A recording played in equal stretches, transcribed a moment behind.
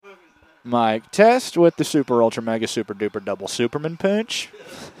Mike, test with the super, ultra, mega, super duper double Superman punch.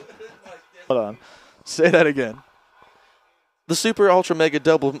 Hold on. Say that again. The super ultra mega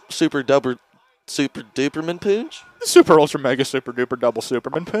double super duperman punch? Super, ultra, mega, super duper double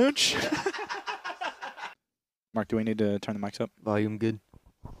Superman punch. Mark, do we need to turn the mics up? Volume good.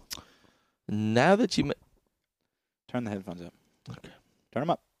 Now that you... Turn the headphones up. Okay. Turn them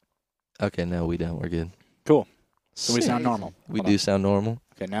up. Okay, no, we don't. We're good. Cool. So we sound normal. We Hold do on. sound normal.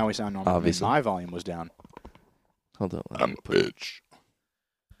 Okay, now we sound normal. Obviously. My volume was down. Hold on. I'm a bitch.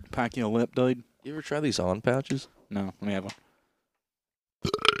 Pack your lip, dude. You ever try these on pouches? No, let me have one.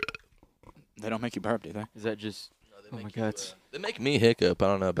 They don't make you burp, do they? Is that just... Oh my God. They make me hiccup. I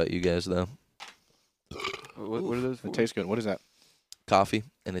don't know about you guys, though. What are those for? It tastes good. What is that? Coffee,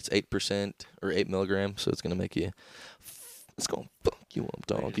 and it's 8% or 8 milligrams, so it's going to make you... It's going to fuck you up,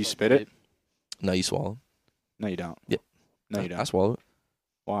 dog. Do you spit it? No, you swallow. No, you don't. Yep. No, you I don't. swallow it.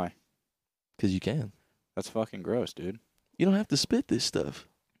 Why? Because you can. That's fucking gross, dude. You don't have to spit this stuff.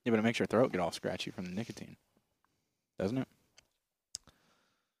 Yeah, but it makes your throat get all scratchy from the nicotine. Doesn't it?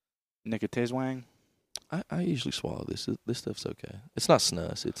 Nicotizwang? I usually swallow this. This stuff's okay. It's not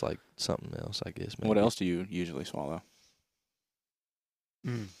snus. It's like something else, I guess. Maybe. What else do you usually swallow?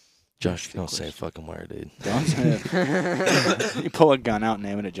 Josh, you don't say a fucking word, dude. Don't say it. You pull a gun out and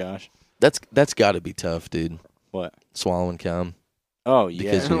name it Josh. That's got to be tough, dude. What? Swallowing cum Oh, yeah.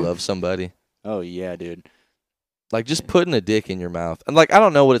 because you love somebody. Oh, yeah, dude. Like just putting a dick in your mouth. And like I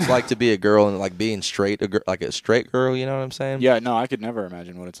don't know what it's like to be a girl and like being straight, like a straight girl. You know what I'm saying? Yeah, no, I could never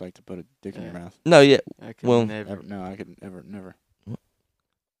imagine what it's like to put a dick in your mouth. No, yeah. I can Well- never. No, I could never.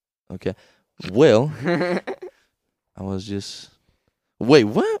 Okay. Well, I was just. Wait,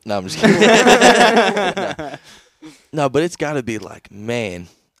 what? No, I'm just kidding. No, but it's got to be like, man,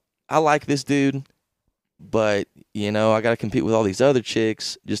 I like this dude, but you know, I got to compete with all these other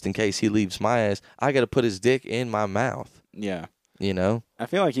chicks just in case he leaves my ass. I got to put his dick in my mouth. Yeah. You know? I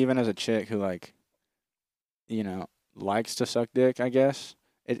feel like even as a chick who like, you know, likes to suck dick, I guess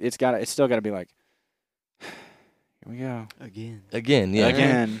it's still got to be like, here we go Again. Yeah.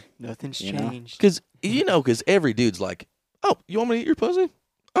 again. Nothing's You know? changed. Because every dude's like, oh, you want me to eat your pussy?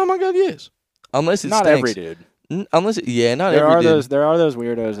 Oh my God, yes. Unless it Not stinks. every dude. Unless it, yeah, not There every are dude. there are those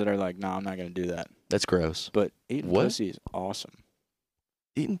weirdos that are like, no, I'm not gonna do that. That's gross. But eating What? pussy is awesome.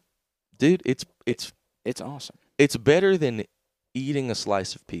 Eating, dude, it's It's awesome. it's better than eating a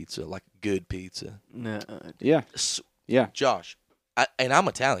slice of pizza, like good pizza. No. Yeah. Yeah. Josh, and I'm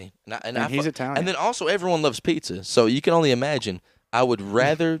Italian, And he's Italian. and then also everyone loves pizza, so you can only imagine. I would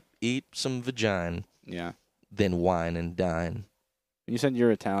rather eat some vagina yeah. than wine and dine. You said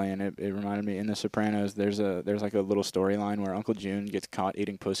you're Italian. It reminded me in The Sopranos. There's like a little storyline where Uncle June gets caught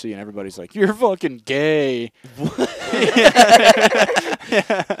eating pussy, and everybody's like, "You're fucking gay."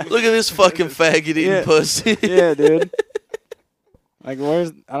 Look at this fucking faggot eating Yeah. pussy. Yeah, dude. Like,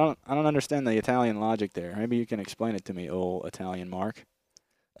 I don't understand the Italian logic there. Maybe you can explain it to me, old Italian Mark.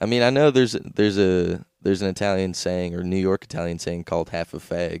 I mean, I know there's an Italian saying or New York Italian saying called half a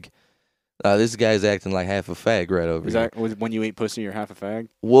fag. This guy's acting like half a fag right over Is here. that when you eat pussy, you're half a fag?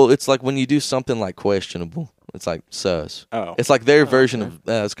 Well, it's like when you do something like questionable. It's like sus. Oh, It's like their version of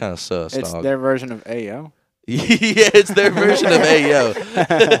it's kind of sus, it's dog. their version of Ayo. Yeah, it's their version of Ayo.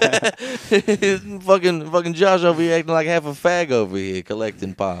 fucking Josh over here acting like half a fag over here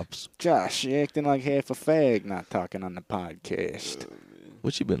collecting pops. Josh, you acting like half a fag, not talking on the podcast.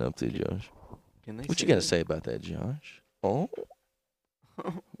 What you been up to, Josh? Can they What you say got to that? say about that, Josh? Oh,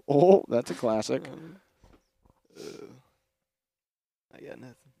 Oh, that's a classic. I got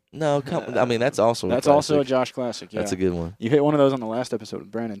nothing. no, come. I mean, that's also That's a also a classic. Josh classic. Yeah, That's a good one, you hit one of those on the last episode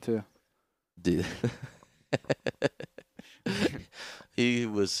with Brandon too. dude. He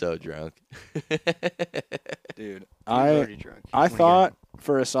was so drunk. Dude, He's already drunk. I He's thought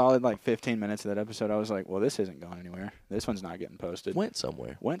for a solid like 15 minutes of that episode, I was like, well, this isn't going anywhere. This one's not getting posted. Went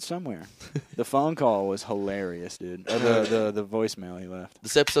somewhere. Went somewhere. The phone call was hilarious, dude. Or the voicemail he left.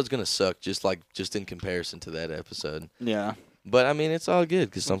 This episode's gonna suck, just in comparison to that episode. Yeah. But I mean, it's all good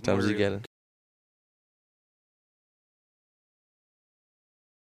because More sometimes you real. gotta.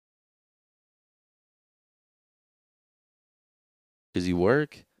 Because you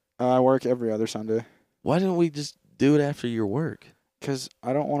work. I work every other Sunday Why didn't we just do it after your work? because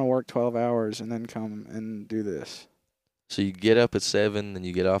I don't want to work 12 hours and then come and do this. So you get up at 7, then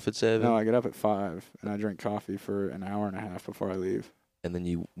you get off at 7, No, I get up at 5 and I drink coffee for an hour and a half before I leave. and then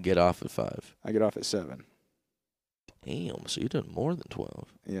you get off at 5. I get off at 7. Damn, so you're doing more than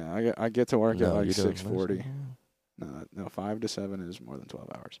 12. Yeah, I get to work at No, like you're doing less 6:40. than No, 5 to 7 is more than 12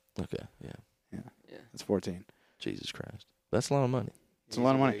 hours. that. Okay, yeah. It's 14. Jesus Christ. That's a lot of money. It's a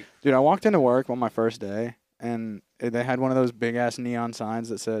lot of money. Dude, I walked into work on my first day, and they had one of those big-ass neon signs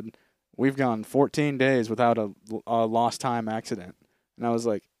that said, "We've gone 14 days without a lost time accident." And I was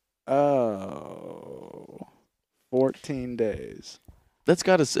like, oh, 14 days. That's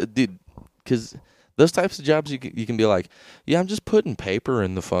got to, dude, because those types of jobs, you can be like, yeah, I'm just putting paper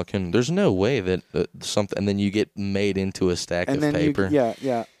in the fucking, there's no way that something, and then you get made into a stack And of then paper.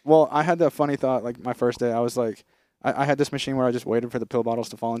 Yeah. Well, I had that funny thought, like, my first day, I was like, I had this machine where I just waited for the pill bottles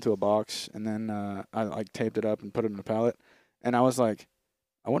to fall into a box, and then I, like, taped it up and put it in a pallet. And I was like,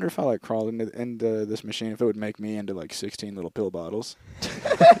 I wonder if I, like, crawled into this machine, if it would make me into, like, 16 little pill bottles.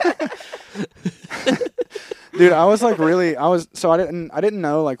 Dude, I was like I didn't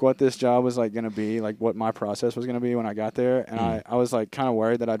know like what this job was like gonna be, like what my process was gonna be when I got there, and I was like kind of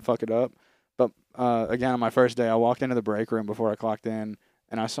worried that I'd fuck it up. But again, on my first day, I walked into the break room before I clocked in,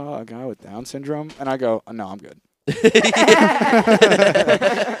 and I saw a guy with Down syndrome, and I go, "No, I'm good.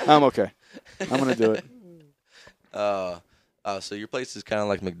 I'm okay. I'm gonna do it." So your place is kind of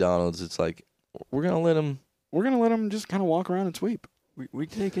like McDonald's. It's like we're gonna let them just kind of walk around and sweep. We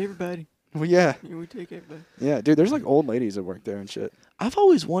take everybody. Well, yeah, We take everybody. yeah, dude. There's like old ladies that work there and shit. I've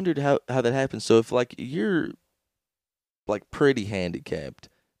always wondered how that happens. So if like you're like pretty handicapped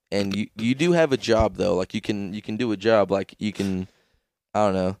and you do have a job though, like you can do a job, like you can, I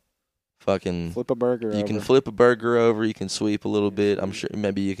don't know, fucking Flip a burger. you can flip a burger over, you can sweep a little bit. I'm sure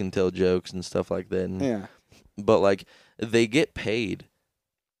maybe you can tell jokes and stuff like that. Yeah. But like they get paid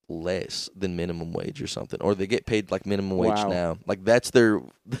less than minimum wage or something, or they get paid like minimum wage Wow. now. Like that's their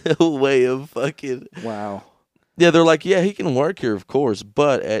way of fucking. Wow. Yeah, they're like, yeah, he can work here, of course,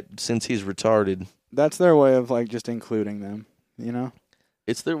 but since he's retarded, That's their way of like just including them. You know.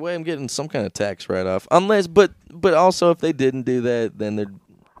 it's their way of getting some kind of tax write-off. Unless, but also if they didn't do that, then there'd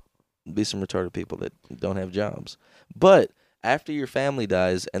be some retarded people that don't have jobs. But after your family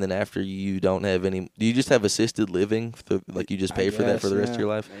dies, and then after you don't have any, do you just have assisted living? Like you just pay for that for the rest of your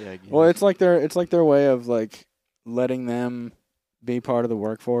life? Yeah, Well, it's like their way of like letting them be part of the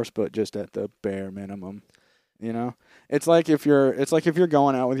workforce, but just at the bare minimum. You know, it's like if you're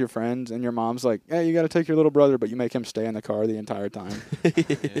going out with your friends and your mom's like, "Hey, you got to take your little brother," but you make him stay in the car the entire time.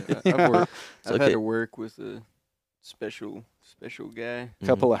 Yeah, I've okay. had to work with a special guy.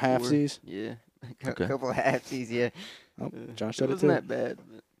 Couple of before. halfsies. Yeah. Okay. A couple of halfsies, yeah. Oh, Josh it said it wasn't too. that bad.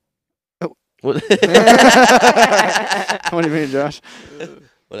 What? What do you mean, Josh?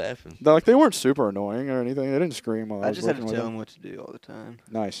 What happened? They weren't super annoying or anything. They didn't scream while I I was just had to working with tell them. him what to do all the time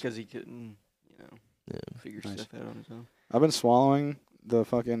Nice. because he couldn't, Yeah. figure Nice. stuff out on his own. I've been swallowing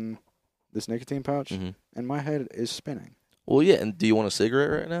this nicotine pouch, hmm and my head is spinning. Well, yeah. And do you want a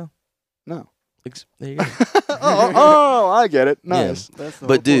cigarette right now? No. There you go. oh, I get it. Nice. That's the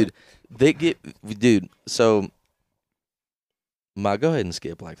But dude, so go ahead and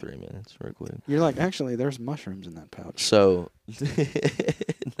skip like 3 minutes real quick. You're like, actually, there's mushrooms in that pouch. So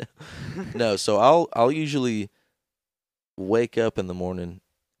no, so I'll usually wake up in the morning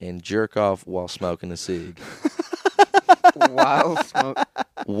and jerk off while smoking a cig. wild smoke.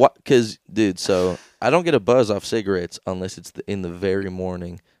 What? Because dude, so I don't get a buzz off cigarettes unless it's in the very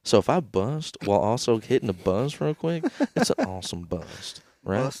morning. So if I bust while also hitting a buzz real quick, it's an awesome bust,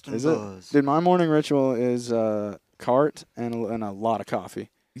 right? Bust and Is it? buzz. Dude, my morning ritual is cart and a lot of coffee.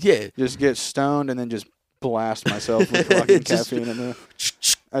 Yeah. Just get stoned and then just blast myself with fucking Just- caffeine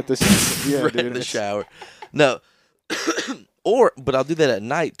at the same. Yeah, right dude. in the it's- shower. No. But I'll do that at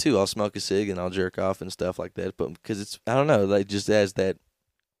night too. I'll smoke a cig and I'll jerk off and stuff like that. But because it's, I don't know, like just has that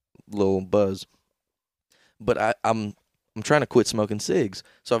little buzz. But I'm trying to quit smoking cigs,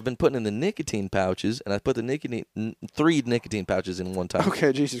 so I've been putting in the nicotine pouches, and I put the 3 nicotine pouches in one time.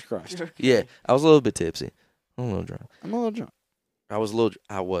 Okay, Jesus Christ. Yeah, I was a little bit tipsy. I'm a little drunk. I'm a little drunk. I was a little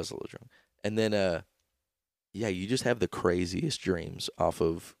drunk. And then, yeah, you just have the craziest dreams off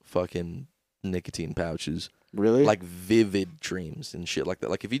of fucking nicotine pouches. Really? Like vivid dreams and shit like that.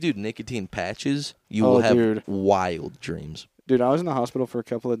 Like if you do nicotine patches, you Oh, will have dude. wild dreams. Dude, I was in the hospital for a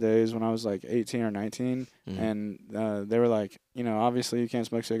couple of days when I was like 18 or 19, Mhm. and they were like, obviously you can't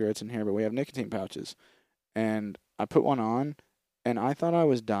smoke cigarettes in here, but we have nicotine pouches. And I put one on, and I thought I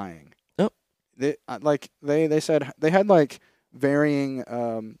was dying. Oh. They said they had like varying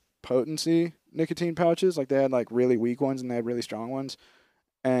potency nicotine pouches. Like they had like really weak ones and they had really strong ones.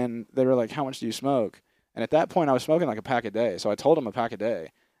 And they were like, "How much do you smoke?" And at that point, I was smoking like a pack a day. So I told them a pack a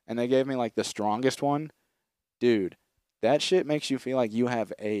day, and they gave me like the strongest one, dude. that shit makes you feel like you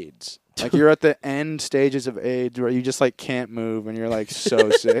have AIDS. Like you're at the end stages of AIDS where you just like can't move and you're like so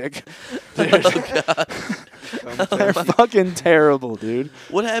sick. Dude. Oh, God. They're fucking terrible, dude.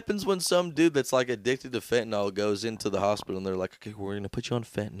 What happens when some dude that's like addicted to fentanyl goes into the hospital and they're like, okay, we're going to put you on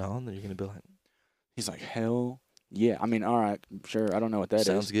fentanyl, and then you're going to be like, He's like, hell yeah. I mean, all right, sure. I don't know what that is.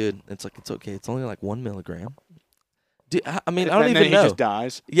 sounds good. It's like, it's okay. It's only like 1 milligram. Dude, I mean, I And don't then even know. he just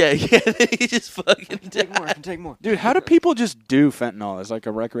dies. Yeah, he just fucking Take more. I died. can take more. Dude, how do people just do fentanyl as like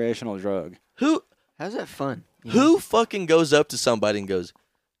a recreational drug? Who How's that fun? who fucking goes up to somebody and goes,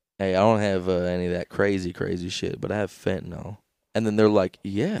 hey, I don't have any of that crazy shit, but I have fentanyl. And then they're like,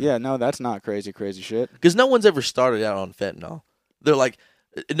 yeah. Yeah, no, that's not crazy shit. Because no one's ever started out on fentanyl. They're like,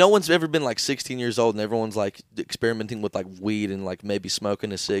 no one's ever been like 16 years old and everyone's like experimenting with like weed and like maybe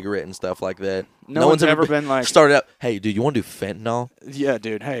smoking a cigarette and stuff like that. No one's ever been like, started out, hey, dude, you want to do fentanyl? yeah,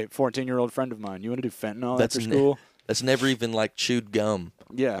 dude, hey, 14-year-old friend of mine, you want to do fentanyl That's after ne- school? That's never even like chewed gum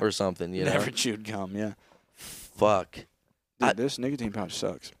Yeah. or something, you Never know? chewed gum, yeah. Fuck. Dude, this nicotine pouch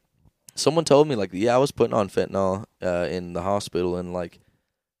sucks. Someone told me, like, yeah, I was putting on fentanyl in the hospital, and, like,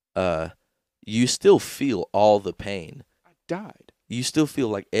 you still feel all the pain. I died. You still feel,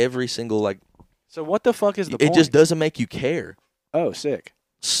 like, every single, like, So what the fuck is the it point? just doesn't make you care. Oh, sick.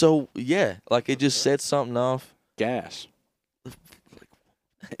 So, yeah, like, it just sets something off. Gas.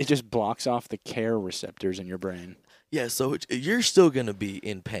 It just blocks off the care receptors in your brain. Yeah, so you're still going to be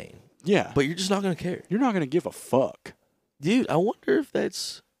in pain, Yeah. but you're just not going to care. You're not going to give a fuck. Dude, I wonder if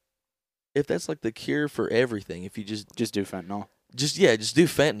that's like the cure for everything. If you just Just do fentanyl. do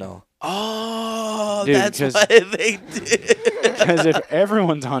fentanyl. Oh, Dude, that's 'cause- why they did. Because if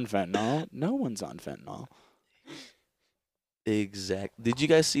everyone's on fentanyl, no one's on fentanyl. Exact. Did you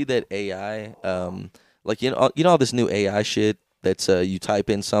guys see that AI? Like you know all this new AI shit that's you type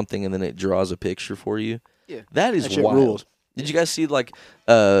in something and then it draws a picture for you. Yeah. That is That shit wild. rules. Did you guys see like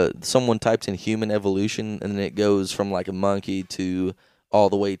someone typed in human evolution and then it goes from like a monkey to all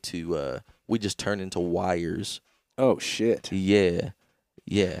the way to we just turn into wires. Oh, shit. Yeah.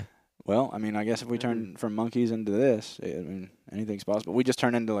 Yeah. Well, I mean, I guess if we turn from monkeys into this, I mean, anything's possible. We just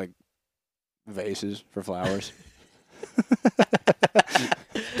turn into, like, vases for flowers.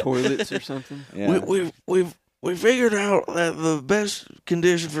 Toilets or something. Yeah. We figured out that the best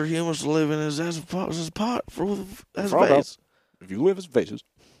condition for humans to live in is as a pot as Frog vase. If you live as vases,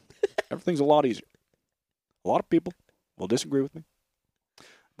 everything's a lot easier. A lot of people will disagree with me.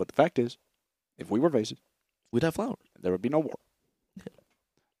 But the fact is, if we were vases, We'd have flowers. there would be no war. Good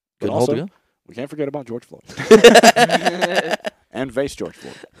But hold also, to go. we can't forget about George Floyd. And Vase George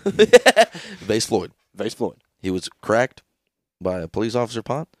Floyd. Vase Floyd. Vase Floyd. He was cracked by a police officer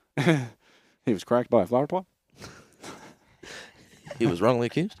pot. He was cracked by a flower pot. He was wrongly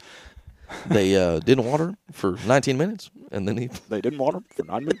accused. They didn't water him for 19 minutes, and then he. They didn't water him for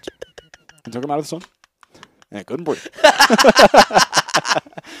 9 minutes and took him out of the sun. And he couldn't breathe.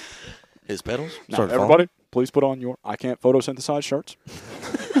 His petals Now, started everybody, please put on your I can't photosynthesize shirts.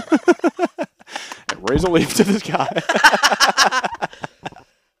 And raise a leaf to the sky.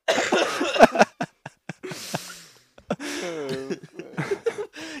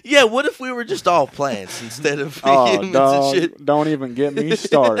 Yeah, what if we were just all plants instead of Oh, humans and shit? dog, don't even get me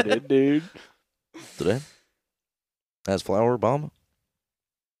started, dude. Today, as flower bomb,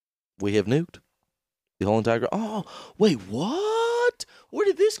 we have nuked the whole entire. Oh, wait, what? Where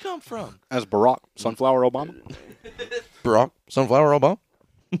did this come from? As Barack Sunflower Obama. Barack Sunflower Obama,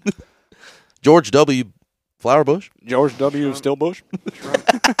 George W. Flower Bush. George W. Still Bush. Trump.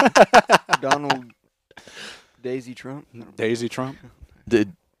 Donald Daisy Trump. Daisy Trump.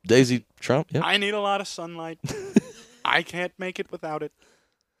 Did Daisy Trump? Yeah. I need a lot of sunlight. I can't make it without it.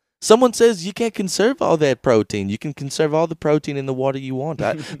 Someone says you can't conserve all that protein. You can conserve all the protein in the water you want.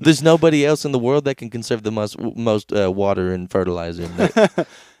 There's nobody else in the world that can conserve the most water and fertilizer. In that.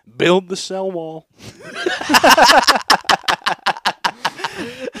 Build the cell wall.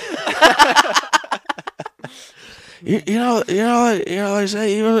 you know. They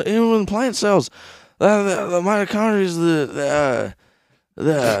say even in plant cells, the mitochondria is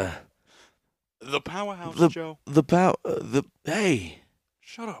The powerhouse, The- Joe. hey.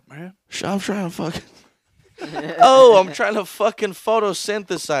 Shut up, man. I'm trying to fucking. Oh, I'm trying to fucking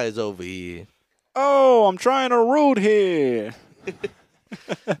photosynthesize over here. Oh, I'm trying to root here.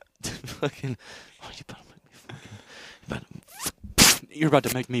 Fucking. Oh, you better make me fucking. You're about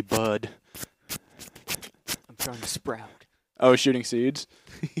to make me bud. I'm trying to sprout. Oh, shooting seeds?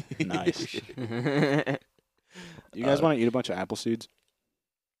 Nice. You guys want to eat a bunch of apple seeds?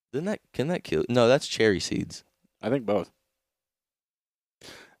 Can that kill? No, that's cherry seeds. I think both.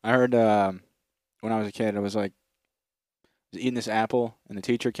 I heard when I was a kid, it was like was eating this apple, and the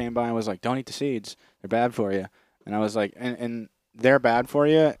teacher came by and was like, "Don't eat the seeds; they're bad for you." And I was like, "And they're bad for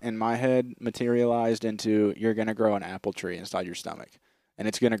you." In my head, materialized into you're gonna grow an apple tree inside your stomach, and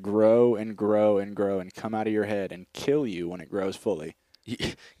it's gonna grow and grow and grow and come out of your head and kill you when it grows fully.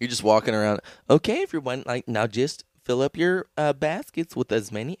 You're just walking around. Okay, everyone, like now just fill up your baskets with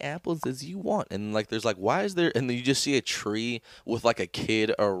as many apples as you want. And like, there's like, why is there? And then you just see a tree with like a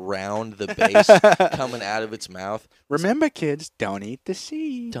kid around the base coming out of its mouth. Remember, kids, don't eat the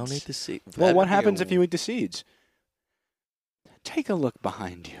seeds. Don't eat the seed. Well, what happens if you eat the seeds? Take a look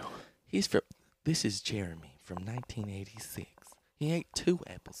behind you. This is Jeremy from 1986. He ate 2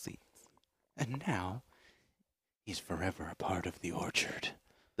 apple seeds. And now, he's forever a part of the orchard.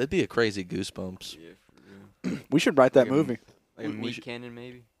 That'd be a crazy Goosebumps. Yeah, for real. We should write that Like a- movie. Like a We meat should- cannon,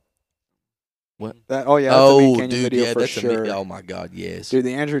 maybe. What? That's a Meat Canyon dude, video yeah, for that's sure. oh my God, yes. Dude,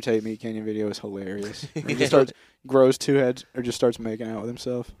 the Andrew Tate Meat Canyon video is hilarious. He Yeah. just grows 2 heads, or just starts making out with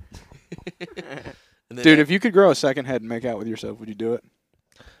himself. And then Dude, if you could grow a second head and make out with yourself, would you do it?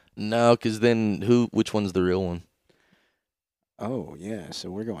 no, because then which one's the real one? Oh yeah, so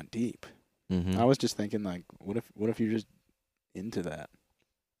we're going deep. Mm-hmm. I was just thinking, like, what if you're just into that?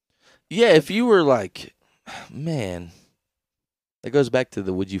 Yeah, if you were like, man, that goes back to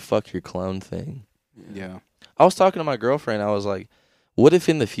the would you fuck your clone thing. Yeah. I was talking to my girlfriend. I was like, what if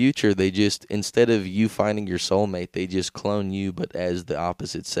in the future they just, instead of you finding your soulmate, they just clone you, but as the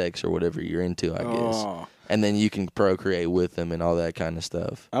opposite sex or whatever you're into, I guess. Oh, And then you can procreate with them and all that kind of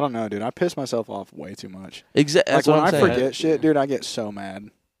stuff. I don't know, dude. I piss myself off way too much. Exactly. Like That's what when I'm I saying. forget shit, dude, I get so mad.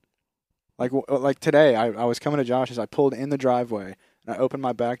 Like today, I was coming to Josh's. I pulled in the driveway and I opened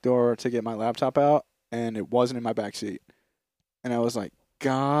my back door to get my laptop out, and it wasn't in my back seat. And I was like,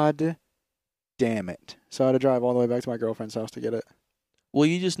 God damn it! So I had to drive all the way back to my girlfriend's house to get it. Well,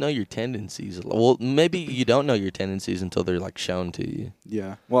 you just know your tendencies. Well, maybe you don't know your tendencies until they're like shown to you.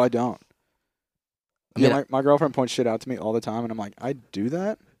 Yeah. Well, I don't. I mean, Yeah, my girlfriend points shit out to me all the time, and I'm like, I do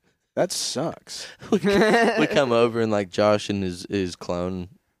that? That sucks. we come over and like Josh and his clone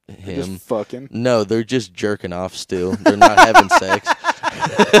him. Just fucking. No, they're just jerking off still. They're not having sex.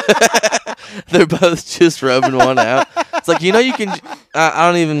 They're both just rubbing one out. It's like, you can. I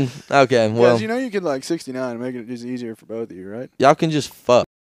don't even. Okay, well, Guys, you could like 69 and make it just easier for both of you, right? y'all can just fuck.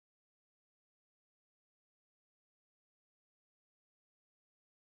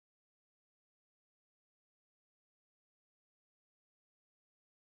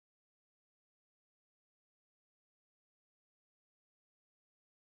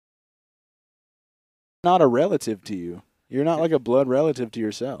 Not a relative to you. You're not like a blood relative to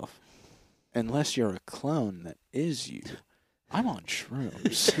yourself. Unless you're a clone that is you. I'm on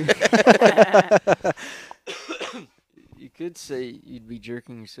shrooms. You could say you'd be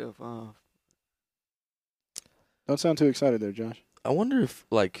jerking yourself off. Don't sound too excited there, Josh. I wonder if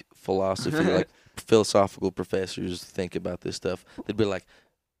like philosophy, like philosophical professors think about this stuff. They'd be like,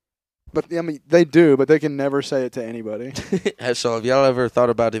 But I mean, they do, but they can never say it to anybody. so have y'all ever thought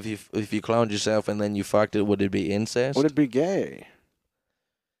about if you cloned yourself and then you fucked it, would it be incest? Would it be gay?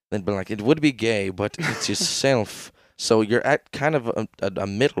 They'd be like, it would be gay, but it's yourself. So you're at kind of a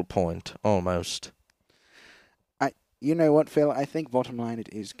middle point almost. You know what, Phil? I think bottom line, it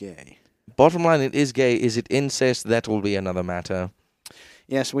is gay. Bottom line, it is gay. Is it incest? That will be another matter.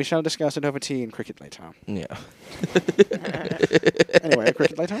 Yes, we shall discuss it over tea and cricket later. Yeah. Anyway,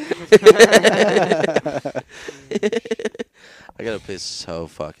 cricket later. I gotta piss so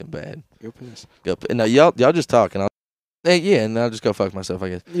fucking bad. Go piss. Go. No, y'all just talk, and yeah, and I'll just go fuck myself, I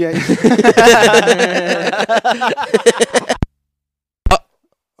guess. Yeah.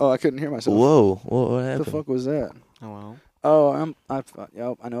 Oh, I couldn't hear myself. Whoa, what What happened? the fuck was that? Oh, well. Oh,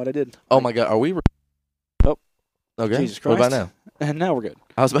 I know what I did. Oh my god, are we? Oh. Okay. Jesus What about Christ. now? And now we're good.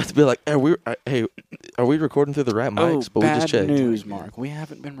 I was about to be like, are we recording through the rat mics? But we bad just checked. news, Mark. We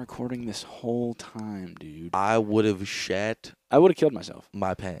haven't been recording this whole time, dude. I would have shat I would have killed myself.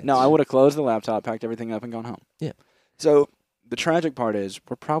 my pants. No, I would have closed the laptop, packed everything up, and gone home. Yeah. So the tragic part is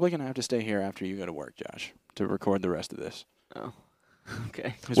we're probably going to have to stay here after you go to work, Josh, to record the rest of this. Oh.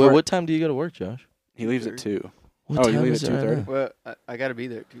 Okay. 'Cause Well, we're- what time do you go to work, Josh? He leaves at 2. What Oh, you time leave is at it right 2:30? now? Well, I got to be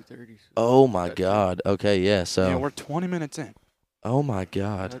there at 2:30. So Oh my Gotcha. god. Okay, yeah. So. Yeah, we're 20 minutes in. Oh my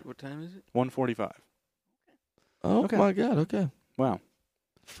god. what time is it? 1:45. Oh Okay. my god. Okay. Wow.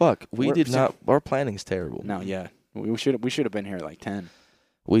 Fuck. We We're- did not. Our planning's terrible. No, yeah. We should have been here at like 10.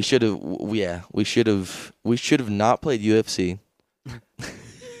 We should have. Yeah. We should have. We should have not played UFC.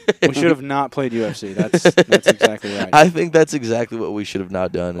 We should have not played UFC. That's exactly right. I think that's exactly what we should have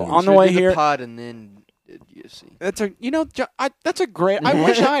not done. Well, And on the Should've way did here- pod and then did UFC. Courtesy. That's that's a great. I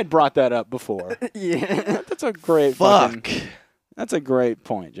wish I had brought that up before. Yeah. That's a great. Fuck. That's a great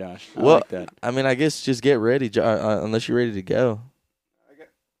point, Josh. I Well, like that. I mean, I guess just get ready, unless you're ready to go.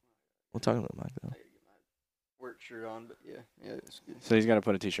 We're talking about Mike though. Work shirt on, but yeah, it's good. So he's got to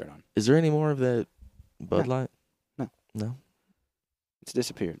put a T-shirt on. Is there any more of that Bud No. Light? No. No. It's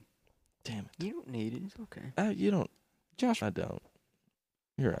disappeared. Damn it. You don't need it. It's okay. You don't. Josh, I don't.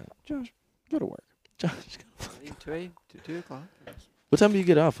 You're right. Josh, go to work. Josh, Leave 2 o'clock. what time do you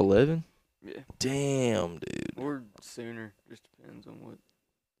get off? 11. Yeah. Damn, dude. Or sooner. Just depends on what.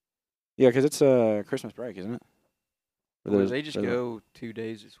 Yeah, because it's Christmas break, isn't it? For Well, those- they just for the- go 2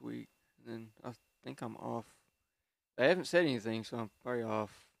 days this week. And then I think I'm off. They haven't said anything, so I'm probably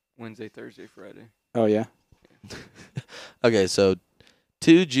off Wednesday, Thursday, Friday. Oh yeah. Okay, so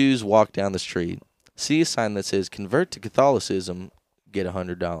 2 Jews walk down the street, see a sign that says "Convert to Catholicism, get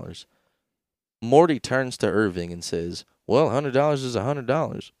 $100." Morty turns to Irving and says, "Well, $100 is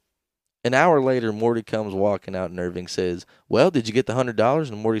 $100." An hour later, Morty comes walking out, and Irving says, "Well, did you get the $100?"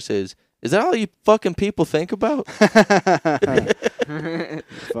 And Morty says, "Is that all you fucking people think about?"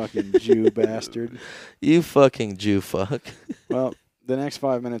 Fucking Jew bastard. You fucking Jew fuck. Well, the next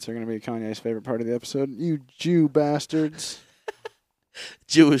 5 minutes are going to be Kanye's favorite part of the episode. You Jew bastards.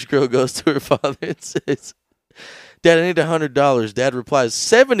 Jewish girl goes to her father and says, "Dad, I need $100." Dad replies,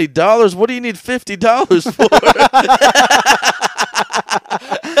 $70? What do you need $50 for?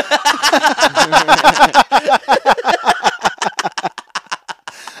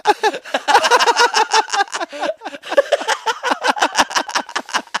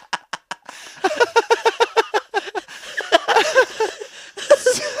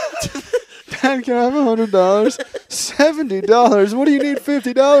 Dad, can I have $100? $70? What do you need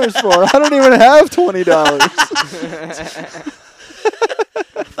 $50 for? I don't even have $20.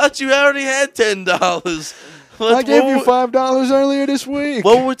 Thought you already had $10. I gave you $5 earlier this week.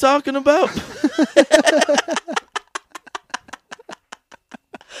 What were we talking about?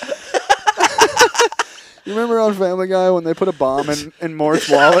 You remember on Family Guy when they put a bomb in Mort's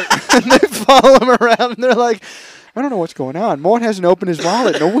wallet and they follow him around and they're like, I don't know what's going on. Mort hasn't opened his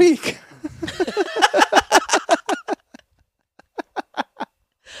wallet in a week.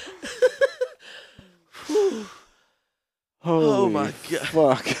 Oh my God.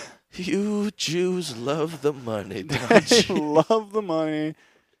 Fuck. You Jews love the money, They don't you? love the money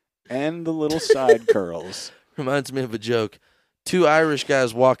and the little side curls. Reminds me of a joke. 2 Irish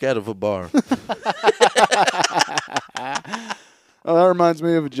guys walk out of a bar. Oh, that reminds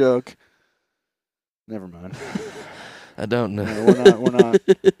me of a joke. Never mind. I don't know. No, we're not.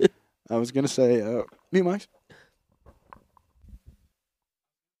 I was going to say, mute mics.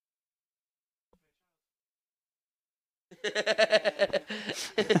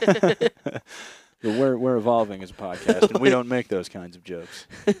 We're evolving as a podcast, and we don't make those kinds of jokes.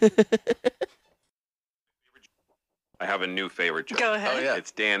 I have a new favorite joke. Go ahead. Oh, yeah.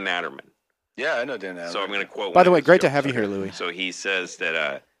 It's Dan Natterman. Yeah, I know Dan Allen. So I'm going to quote. By one the of way, his great to jokes. have you here, Louis. So he says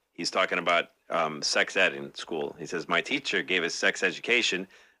that he's talking about sex ed in school. He says, my teacher gave us sex education.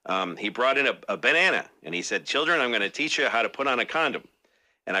 He brought in a banana, and he said, children, I'm going to teach you how to put on a condom.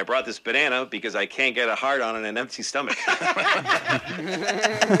 And I brought this banana because I can't get a hard on an empty stomach. I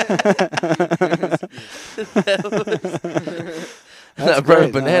brought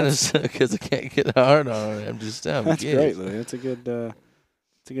great. No, bananas because I can't get hard on it. I'm just That's great, Louis. That's a good.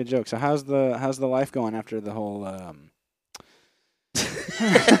 It's a good joke. So how's the life going after the whole?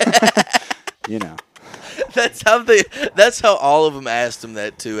 You know. That's how all of them asked him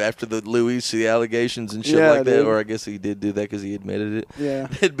that too. After the Louis allegations and shit Yeah, like that, dude. or I guess he did do that because he admitted it. Yeah.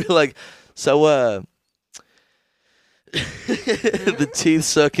 It'd be like, so the teeth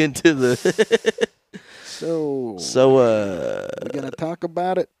suck into the. So. So We're gonna talk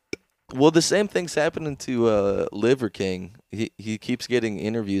about it. well, the same thing's happening to Liver King. He keeps getting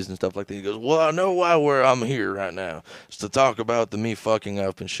interviews and stuff like that. He goes, "Well, I know why I'm here right now. It's to talk about the me fucking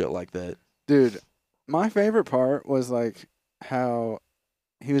up and shit like that." Dude, my favorite part was like how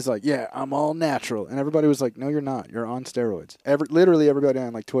he was like, "Yeah, I'm all natural," and everybody was like, "No, you're not. You're on steroids." Literally everybody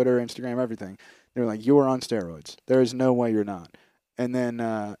on like Twitter, Instagram, everything. They were like, "You are on steroids. There is no way you're not." And then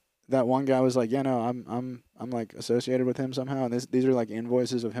that one guy was like, "Yeah, no, I'm like associated with him somehow." And these are like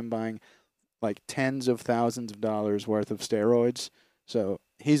invoices of him buying like tens of thousands of dollars worth of steroids. So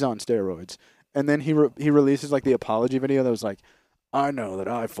he's on steroids. And then he releases like the apology video that was like, "I know that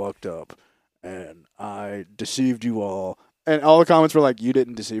I fucked up. And I deceived you all." And all the comments were like, "You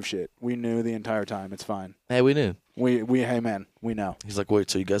didn't deceive shit. We knew the entire time. It's fine." Hey, we knew. Hey man, we know. He's like, wait,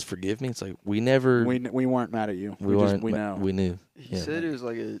 so you guys forgive me? It's like we never. We weren't mad at you. we just, weren't. we know. We knew. He Yeah. said it was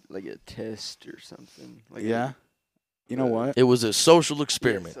like a test or something. Like Yeah. You know what? It was a social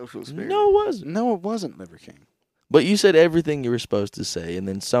experiment. social experiment. No, it wasn't. No, it wasn't Liver King. But you said everything you were supposed to say, and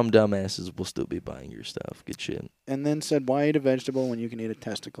then some dumbasses will still be buying your stuff. Good shit. And then said, "Why eat a vegetable when you can eat a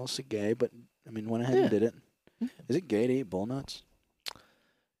testicle?" It's gay, but I mean, went ahead Yeah. and did it. Yeah. Is it gay to eat bull nuts?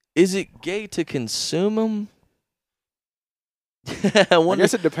 Is it gay to consume them? I I wonder.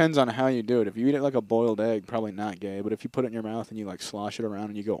 guess it depends on how you do it. If you eat it like a boiled egg, probably not gay. But if you put it in your mouth and you like slosh it around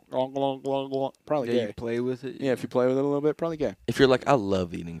and you go, glug, glug, glug, glug, probably Yeah, gay. you play with it. Yeah, if you play with it a little bit, probably gay. If you're like, I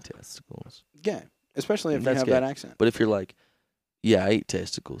love eating testicles. Gay, especially if That's you have gay. that accent. But if you're like, yeah, I eat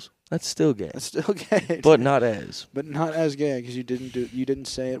testicles, that's still gay. That's still gay. But not as. But not as gay because you didn't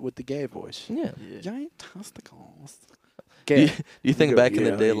say it with the gay voice. Yeah. Yeah. Giant testicles. Do Gay. you, do you think go, back in "Yeah,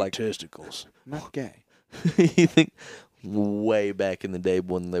 the I day, eat like, testicles? Not gay. you think way back in the day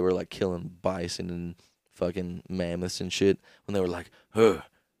when they were like killing bison and fucking mammoths and shit, when they were like,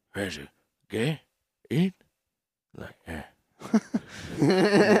 is it gay? Eat? Like, yeah.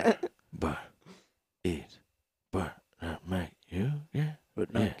 But eat. But not make you gay?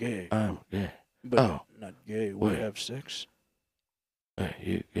 But not gay. I'm gay. But oh. not gay. We Wait. have sex. Hey,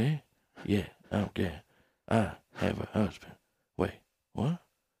 you gay? Yeah, I'm gay. I have a husband. Wait, what?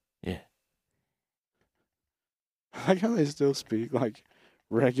 Yeah. I like how they still speak like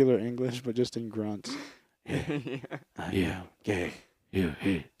regular English, but just in grunts. Yeah. I Yeah. am gay. You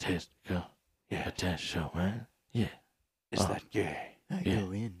eat testicle. Yeah, a testicle, man. Yeah, Is Oh. that gay? I Yeah.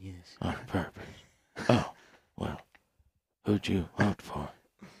 go in, yes. on purpose. Oh, well, who'd you vote for?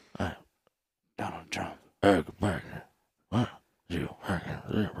 Donald Trump. Eric Berger. Well, you American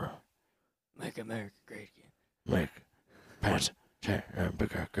liberal. Make America great again. Make pants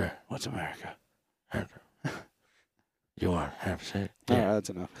bigger girl. What's America? You want to have sex? All right, that's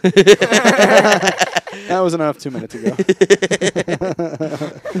enough. That was enough 2 minutes ago.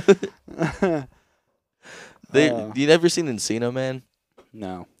 You never seen Encino Man?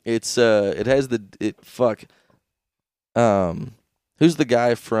 No. It's it has who's the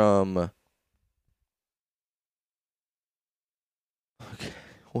guy from? Okay,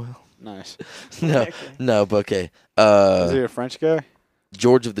 well, Nice. no, but okay. Is he a French guy?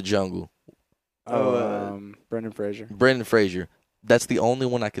 George of the Jungle, Brendan Fraser. Brendan Fraser. That's the only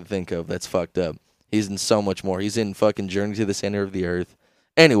one I could think of that's fucked up. He's in so much more. He's in fucking Journey to the Center of the Earth.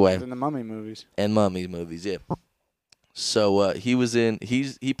 Anyway, He's in the Mummy movies. and Mummy movies, yeah. So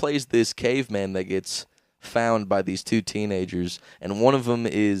he plays this caveman that gets found by these two teenagers, and one of them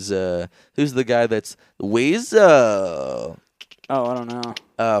is who's the guy that's Weasel? Oh, I don't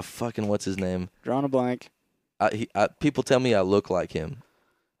know. Fucking what's his name? Drawing a blank. People tell me I look like him.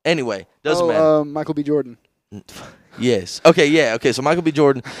 Anyway, doesn't matter. Michael B. Jordan. Yes. Okay. Yeah. Okay. So Michael B.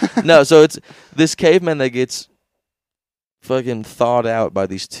 Jordan. No. So it's this caveman that gets fucking thawed out by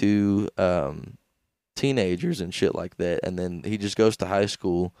these two teenagers and shit like that, and then he just goes to high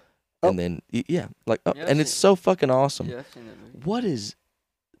school, and then Yeah, I've and it's seen- so fucking awesome. Yeah, I've seen that movie. What is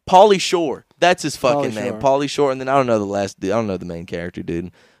Pauly Shore? That's his fucking Pauly name, Shore. Pauly Shore. And then I don't know the main character,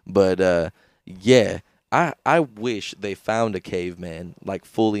 dude. But yeah, I wish they found a caveman like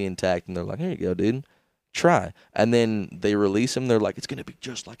fully intact, and they're like, here you go, dude. Try. And then they release him. They're like, it's gonna be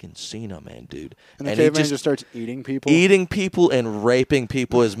just like Encino Man, dude. And the And he caveman just- just starts eating people. Eating people and raping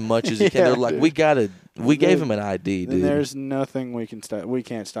people as much as he can. Yeah, They're like, dude. we gave Dude, him an ID, Then dude. there's nothing we can stop. We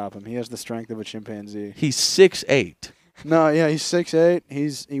can't stop him. He has the strength of a chimpanzee. He's 6'8". No, yeah, he's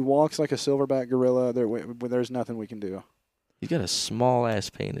 6'8". He walks like a silverback gorilla. There's nothing we can do. He's got a small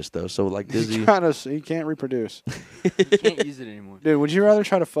ass penis though. So like, does he? He can't reproduce. You can't use it anymore. Dude, would you rather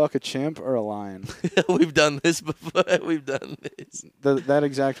try to fuck a chimp or a lion? We've done this before. We've done this. That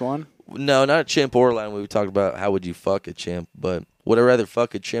exact one? No, not a chimp or a lion. We talked about how would you fuck a chimp, but would I rather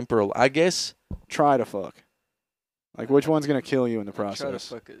fuck a chimp or I guess Try to fuck. Like, which one's gonna kill you in the Try to process?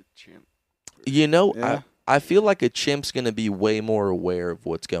 fuck a chimp. you know Yeah. I feel like a chimp's gonna be way more aware of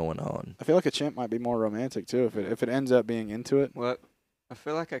what's going on. I feel like a chimp might be more romantic too if it ends up being into it. What? I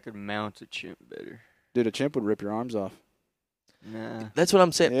feel like I could mount a chimp better. Dude, a chimp would rip your arms off. Nah. That's what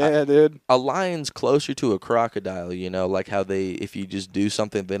I'm saying. Yeah, dude. A lion's closer to a crocodile, you know, like how if you just do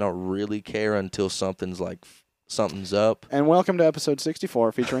something, they don't really care until something's up. And welcome to episode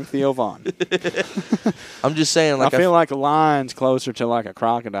 64 featuring Theo Vaughn. I'm just saying, like I feel like a lion's closer to like a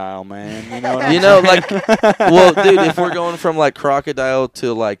crocodile, man. You know what I'm you know, like, well, dude, if we're going from like crocodile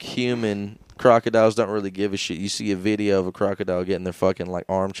to like human, crocodiles don't really give a shit. You see a video of a crocodile getting their fucking like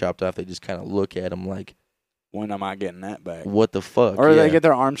arm chopped off, they just kind of look at them like, when am I getting that back? what the fuck? Or Yeah. they get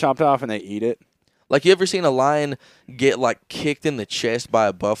their arm chopped off and they eat it. Like, you ever seen a lion get, like, kicked in the chest by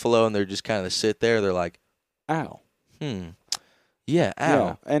a buffalo and they're just kind of sit there? They're like, Ow. Yeah, ow.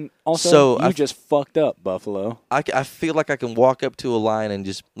 Yeah. And also, So, you just fucked up, buffalo. I feel like I can walk up to a lion and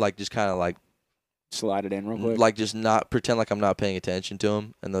just kind of, like, Slide it in real quick. like, just not pretend like I'm not paying attention to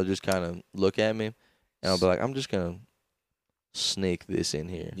them, and they'll just kind of look at me, and I'll be like, I'm just going to sneak this in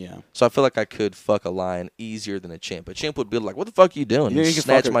here. Yeah. So I feel like I could fuck a lion easier than a chimp. A chimp would be like, what the fuck are you doing? You think And you could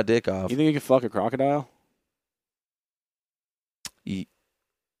snatch fuck a- my dick off. You think you could fuck a crocodile?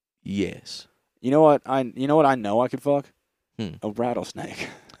 Yes. You know what I know I could fuck? Hmm. A rattlesnake.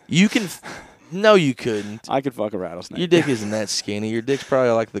 You can... No, you couldn't. I could fuck a rattlesnake. Your dick isn't that skinny. Your dick's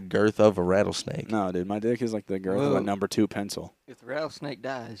probably like the girth of a rattlesnake. No, dude, my dick is like the girth of a Whoa. number 2 pencil. If the rattlesnake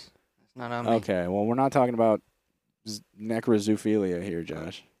dies, that's not on me. Okay, well, we're not talking about necrozoophilia here,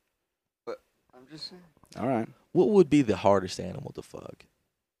 Josh. I'm just saying. All right. What would be the hardest animal to fuck?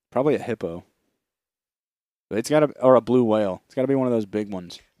 Probably a hippo. But it's got to, or a blue whale. It's got to be one of those big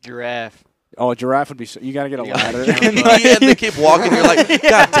ones. Giraffe. Oh, a giraffe would be. You got to get a Yeah. ladder. Yeah, they keep walking. You're like,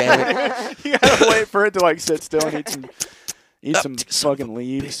 God damn it. You got to wait for it to like sit still and eat some Son of a fucking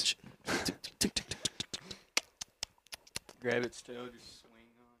leaves. bitch. Grab its tail, just swing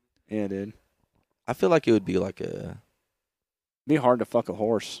on Yeah, dude. I feel like it would be like a... Be hard to fuck a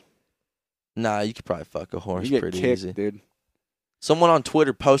horse. Nah, you could probably fuck a horse You get pretty kicked, easy. dude. Someone on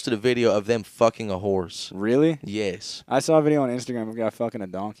Twitter posted a video of them fucking a horse. Really? Yes. I saw a video on Instagram of a guy fucking a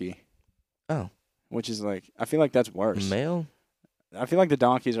donkey. Oh. Which is like, I feel like that's worse. Male? I feel like the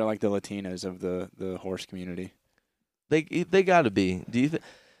donkeys are like the Latinas of the horse community. They got to be. Dude,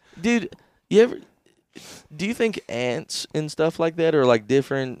 you ever... Do you think ants and stuff like that are like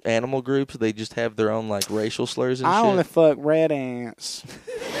different animal groups? They just have their own like racial slurs and I shit? only fuck red ants.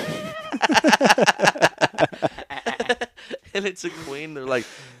 And it's a queen. They're like,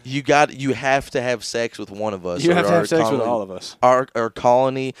 you have to have sex with one of us. You or have to our have sex with colony- all of us. Our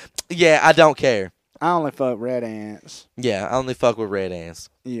colony. Yeah, I don't care. I only fuck red ants. Yeah, I only fuck with red ants.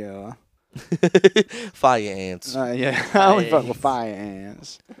 Yeah. Fire ants. Yeah. I only fuck with fire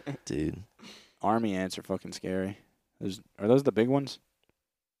ants. Dude. Army ants are fucking scary. Are those the big ones?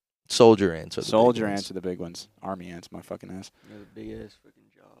 Soldier ants are the big Soldier ones. ants are the big ones. Army ants, my fucking ass. it. The big ass fucking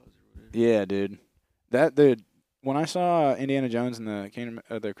jaws or whatever. Yeah, dude. Dude. When I saw Indiana Jones and the Kingdom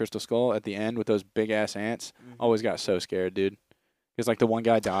of the Crystal Skull at the end with those big ass ants, Mhm. I always got so scared, dude. Because like the one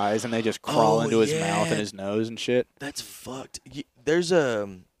guy dies and they just crawl Oh, into his yeah. mouth and his nose and shit. That's fucked.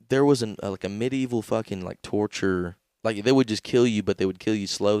 There was like a medieval fucking like torture. Like they would just kill you, but they would kill you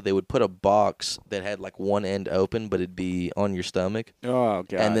slow. They would put a box that had like one end open, but it'd be on your stomach, Oh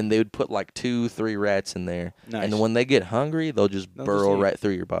god. and then they would put like 2-3 rats in there. nice. And then when they get hungry, they'll just They'll burrow just eat. right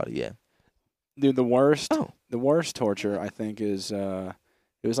through your body. Yeah. Dude, the worst Oh. torture I think is it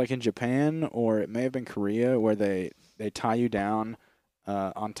was like in Japan or it may have been Korea where they tie you down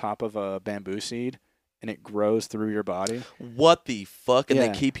on top of a bamboo seed and it grows through your body. What the fuck? And Yeah.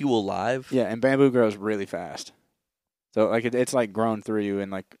 they keep you alive? Yeah, and bamboo grows really fast. So like it's like grown through you in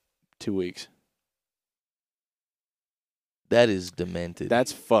like 2 weeks. That is demented.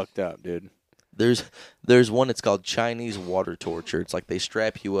 That's fucked up, dude. There's one. It's called Chinese water torture. It's like they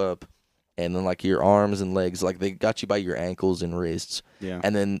strap you up, and then like your arms and legs, like they got you by your ankles and wrists, Yeah.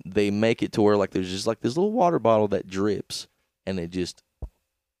 and then they make it to where like there's just like this little water bottle that drips, and it just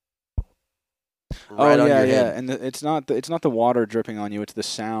right oh on yeah, your yeah. head. And it's not the water dripping on you, it's the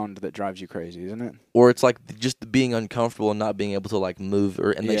sound that drives you crazy, isn't it? Or it's like just being uncomfortable and not being able to like move,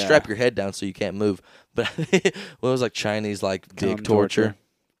 and they Yeah. strap your head down so you can't move. But what was like Chinese like dick Cum torture?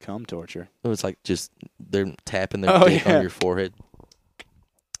 Cum torture. It was like just they're tapping their Oh, dick yeah. on your forehead.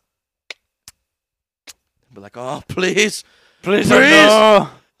 Be like, oh please, Please, no.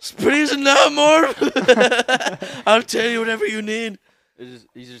 Please no more. I'll tell you whatever you need.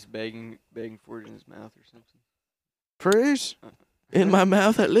 He's just begging for it in his mouth or something. Please. In my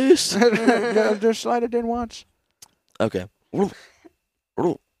mouth at least. Just slide it in once. Okay.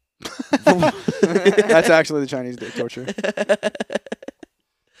 That's actually the Chinese dick torture.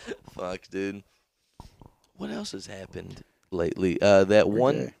 Fuck, dude. What else has happened lately? That We're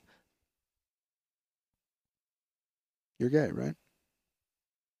one. gay. You're gay, right?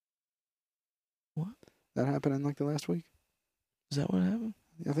 What? That happened in like the last week. Is that what happened?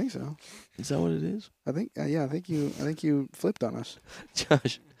 I think so. Is that what it is? I think yeah. I think you flipped on us.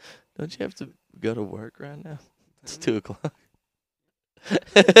 Josh, don't you have to go to work right now? It's 2:00.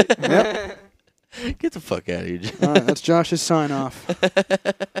 Yep. Get the fuck out of here, Josh. All right, that's Josh's sign off.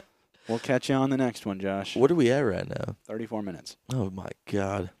 We'll catch you on the next one, Josh. What are we at right now? 34 minutes. Oh my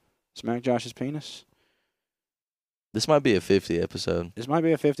god. Smack Josh's penis. This might be a 50 episode. This might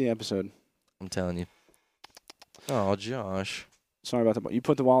be a 50 episode. I'm telling you. Oh, Josh. Sorry about that. You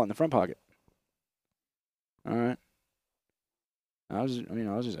put the wallet in the front pocket. All right. I was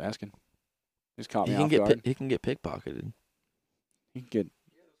just asking. Just caught me He can off get guard. he can get pickpocketed. He can get.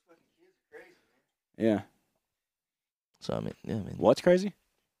 Yeah. So I mean, What's crazy?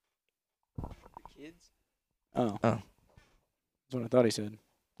 The kids. Oh. Oh. That's what I thought he said.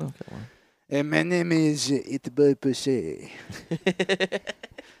 Okay. Well. My name is Itboy Pussy.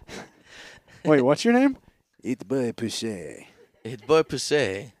 Wait, what's your name? Itboy Pussy. It's boy per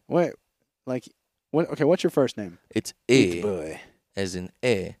se. Wait, like, what? Okay, what's your first name? It's E Itboy. as in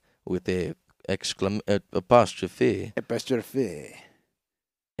E with a apostrophe, Apostrophe.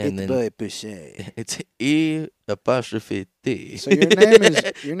 and then Itboy Pussy. it's E apostrophe T. So your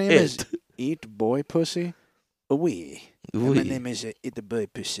name is It. Eat Boy Pussy? Oui. And my Oui. name is Itboy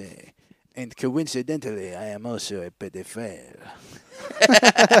Pussy. And coincidentally, I am also a pedophile.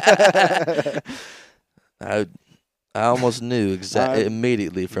 I almost knew I-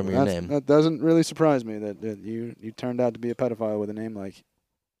 immediately from your That's- name. That doesn't really surprise me that you turned out to be a pedophile with a name like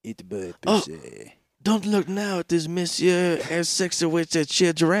Itboy Oh. Pussy. Don't look now at this monsieur as sexy with the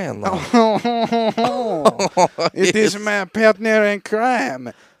children. It is my partner in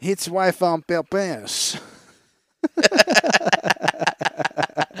crime. His wife on purpose.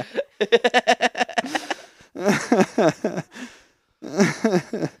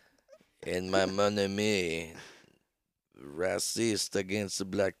 And my money, racist against the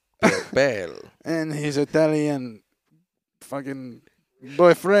black people. And his Italian fucking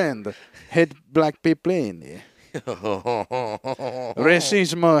boyfriend hate black people in.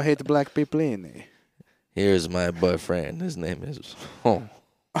 Racismo hate black people in. Here's my boyfriend. His name is.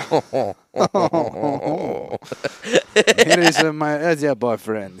 Here is my other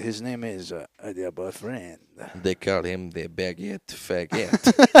boyfriend. His name is other boyfriend. They call him the baguette faggot.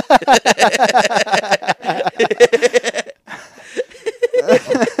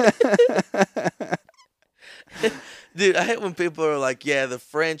 Dude, I hate when people are like, "Yeah, the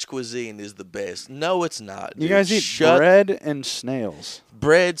French cuisine is the best." No, it's not. You dude. guys eat Shut bread and snails.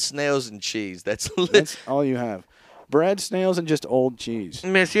 bread, snails, and cheese. That's That's all you have. Bread, snails, and just old cheese.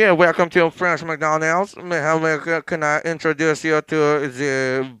 Monsieur, welcome to French McDonald's. Can I introduce you to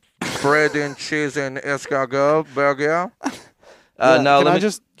the bread and cheese and escargot burger? Yeah, no, can let I me.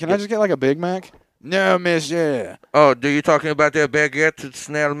 just get like a Big Mac? No, monsieur. Oh, do you talking about the baguette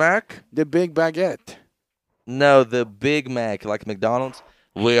snail mac? The big baguette. No, the Big Mac, like McDonald's.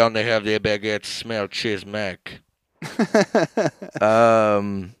 We only have the baguette smell cheese mac.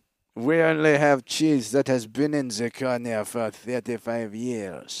 We only have cheese that has been in the corner for 35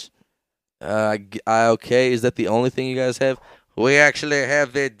 years. Okay, is that the only thing you guys have? We actually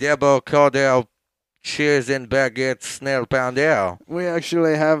have the double Cordell cheese and baguette snail pounder. We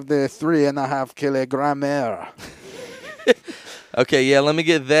actually have the 3.5 kilogrammer. Okay, yeah, let me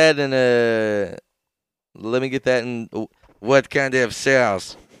get that in What kind of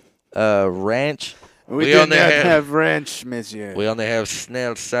sauce? ranch. We We do only not have- have ranch, monsieur. We only have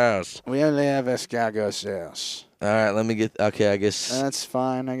snail sauce. We only have escargot sauce. All right, let me get. Okay, I guess That's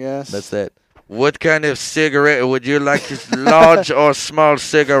fine, I guess. that's that. What kind of cigarette would you like? Large or small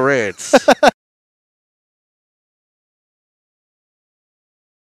cigarettes?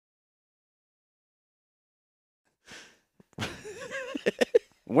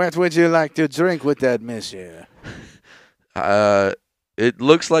 What would you like to drink with that, monsieur? It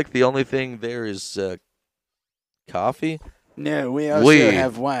looks like the only thing there is coffee. No, we also We-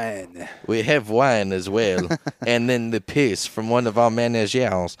 have wine. We have wine as well, and then the piss from one of our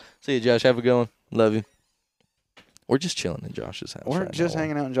managers. See you, Josh. Have a good one. Love you. We're just chilling in Josh's house. We're right just now.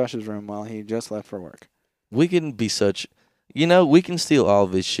 hanging out in Josh's room while he just left for work. We can be such, we can steal all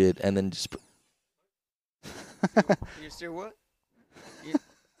of his shit and then just. You still what? You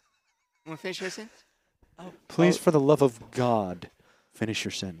want to finish your sentence? Please, for the love of God, finish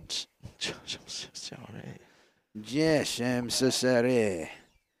your sentence. Josh, I'm so sorry. Yes, I'm so sorry.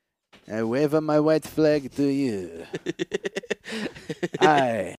 I wave my white flag to you.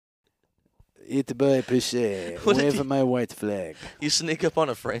 I, Itboy Pussy, What did wave you- my white flag. You sneak up on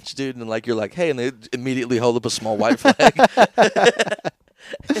a French dude and you're like, hey, and they immediately hold up a small white flag.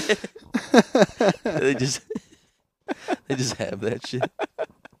 they just have that shit.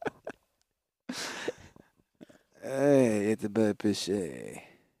 Hey, Itboy Pussy.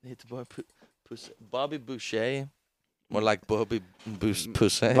 It's Bobby Boucher, more like Bobby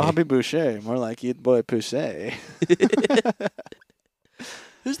Pussy. Bobby Boucher, more like Itboy Pussy.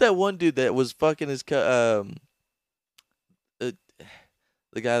 Who's that one dude that was fucking his the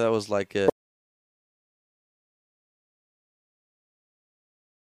guy that was like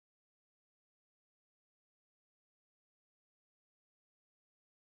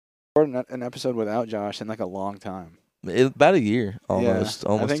recorded an episode without Josh in like a long time. About a year, almost.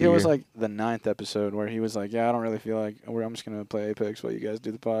 I think a it was year. like the 9th episode where he was like, "Yeah, I don't really feel like I'm just gonna play Apex while you guys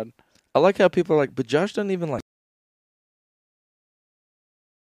do the pod." I like how people are like, but Josh doesn't even like.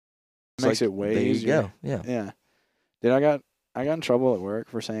 It's Makes like, it way there you easier. go. Yeah. Yeah, dude, I got in trouble at work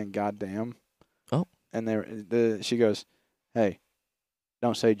for saying "goddamn." Oh. And she goes, "Hey,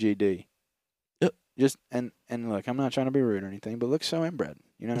 don't say GD." Yep. Just and look, I'm not trying to be rude or anything, but look so inbred.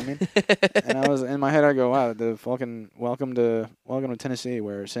 You know what I mean? And I was in my head, I go, "Wow, the fucking welcome to Tennessee,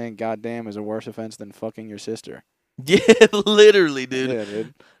 where saying goddamn is a worse offense than fucking your sister." Yeah, literally, dude. Yeah,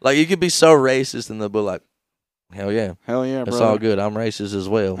 dude. Like you could be so racist, and they'll be like, "Hell yeah, Hell yeah, that's brother. all good. I'm racist as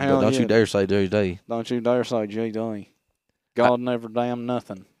well, Hell but don't yeah. you dare say GD." Don't you dare say GD. God never damn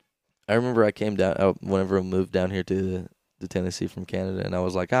nothing. I remember I came down whenever I moved down here to Tennessee from Canada, and I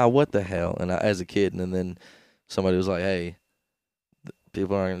was like, what the hell? And as a kid, and then somebody was like, "Hey,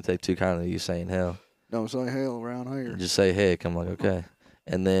 people aren't gonna take too kindly to you saying hell. Don't say hell around here." Just say heck." I'm like, okay.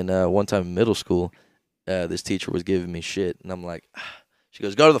 And then one time in middle school, this teacher was giving me shit, and I'm like, she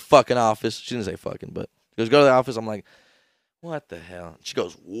goes, "Go to the fucking office." She didn't say fucking, but she goes, "Go to the office." I'm like, what the hell? She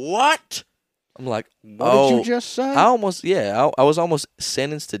goes, "What?" I'm like, What did you just say? I was almost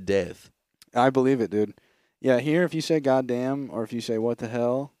sentenced to death. I believe it, dude. Yeah, here if you say goddamn, or if you say what the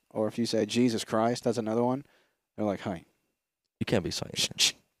hell, or if you say Jesus Christ, that's another one. They're like, "Hey, You can't be saying shh, that.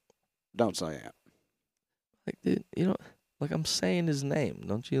 shh, don't say that." Like, dude, like I'm saying his name.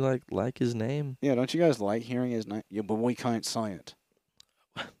 Don't you like his name? Yeah, don't you guys like hearing his name? Yeah, but we can't say it.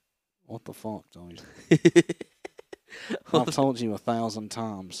 What the fuck, dude? I've told you 1,000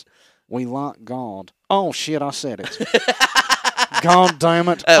 times. We like God. Oh shit, I said it. God damn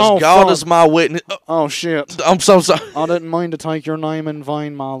it. As Oh, God fuck. is my witness. Oh shit. I'm so sorry. I didn't mean to take your name in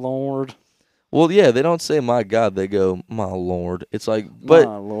vain, my lord. Well, yeah, they don't say "my God." They go "my Lord." It's like, but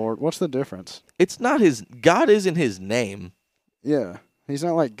My lord. What's the difference? it's not his. God isn't his name. Yeah. He's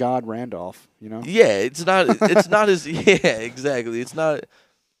not like God Randolph, you know? Yeah, it's not. It's not his. Yeah, exactly. It's not.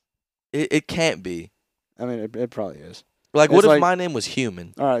 It can't be. I mean, it probably is. Like, It's what if like- my name was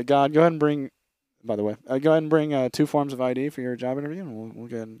human? All right, God, go ahead and bring, by the way, go ahead and bring 2 forms of ID for your job interview, and we'll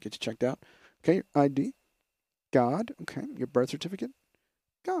go ahead and get you checked out. Okay, your ID. God. Okay, your birth certificate.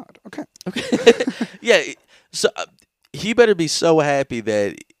 God. Okay. Okay. Yeah. So he better be so happy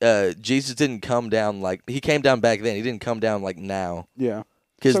that Jesus didn't come down like he came down back then. He didn't come down like now. Yeah.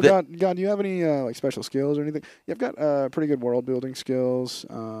 Because So, God, do you have any like special skills or anything? You've got pretty good world building skills,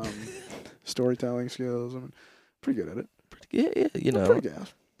 storytelling skills. I mean, pretty good at it. yeah, you know, Pretty good.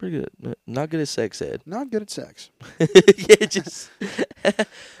 pretty good. Not good at sex ed. Not good at sex. Yeah, just.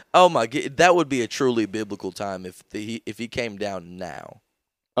 Oh my god, that would be a truly biblical time if he came down now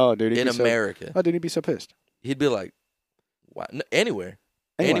Oh, dude. in America. Oh, dude, he'd be so pissed. He'd be like, "Wow, anywhere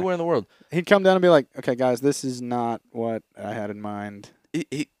in the world." He'd come down and be like, "Okay, guys, this is not what I had in mind."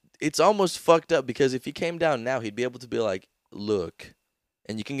 It's almost fucked up because if he came down now, he'd be able to be like, "Look,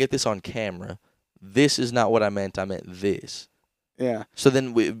 and you can get this on camera. This is not what I meant. I meant this." Yeah. So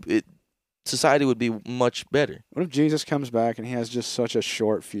then society would be much better. What if Jesus comes back and he has just such a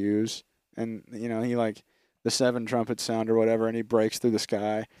short fuse, and he like the 7 trumpets sound or whatever, and he breaks through the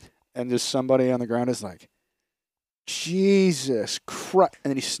sky, and just somebody on the ground is like, "Jesus Christ,"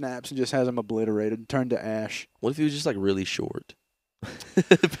 and then he snaps and just has him obliterated, turned to ash. What if he was just like really short?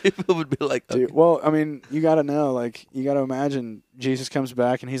 People would be like, Dude, okay. well, I mean, you got to know, like, you got to imagine Jesus comes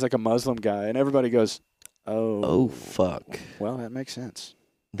back and he's like a Muslim guy, and everybody goes, "Oh fuck." Well, that makes sense.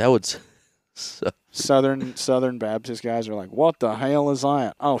 That would. So Southern Baptist guys are like, "What the hell is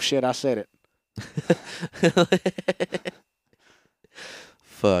that?" Oh shit, I said it.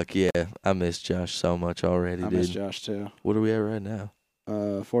 Fuck yeah, I miss Josh so much already, I dude. miss Josh too. What are we at right now?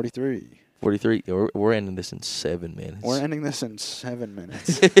 43. 43. We're ending this in 7 minutes. We're ending this in 7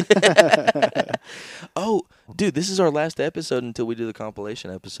 minutes. Oh, dude, this is our last episode until we do the compilation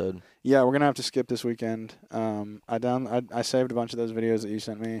episode. Yeah, we're gonna have to skip this weekend. I saved a bunch of those videos that you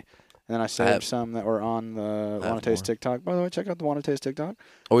sent me, and then I saved some that were on the have Wanna Taste more. TikTok. By the way, check out the Wanna Taste TikTok.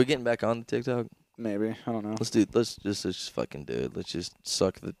 Are we getting back on the TikTok? Maybe, I don't know. Let's just fucking do it. Let's just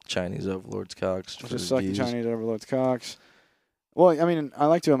suck the Chinese overlords' cocks. for Just the suck the views. Chinese overlords' cocks. Well, I mean, I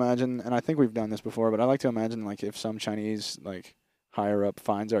like to imagine, and I think we've done this before, but I like to imagine like if some Chinese like higher up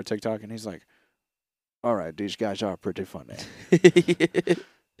finds our TikTok and he's like, "All right, these guys are pretty funny.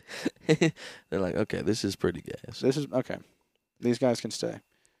 They're like, okay, this is pretty gas. This is okay. These guys can stay."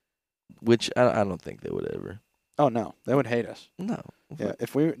 Which I don't think they would ever. Oh no, they would hate us. No. Yeah,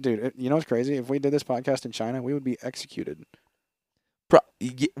 if we, dude, you know what's crazy? If we did this podcast in China, we would be executed.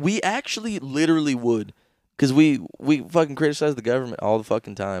 We actually literally would. Because we fucking criticize the government all the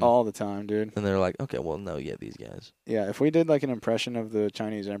fucking time. All the time, dude. And they're like, okay, well, no, yeah, these guys. Yeah, if we did like an impression of the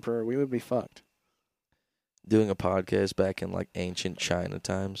Chinese emperor, we would be fucked. Doing a podcast back in like ancient China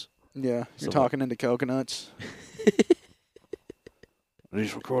times. Yeah, So you're talking into coconuts.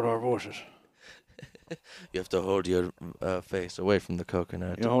 Please record our voices. You have to hold your face away from the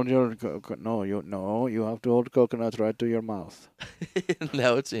coconut. You hold your you have to hold the coconut right to your mouth.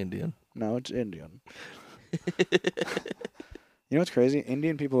 Now it's Indian. Now it's Indian. You know what's crazy?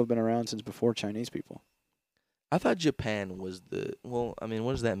 Indian people have been around since before Chinese people. I thought Japan was the. Well, I mean,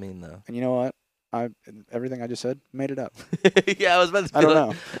 what does that mean though? And you know what? Everything I just said made it up. Yeah, I was about to. I don't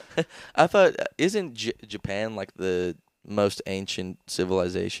know. I thought isn't Japan like the most ancient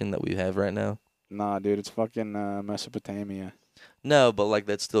civilization that we have right now? Nah, dude, it's fucking Mesopotamia. No, but like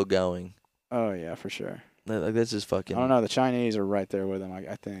that's still going. Oh yeah, for sure. Like that's just fucking. I don't know. The Chinese are right there with them.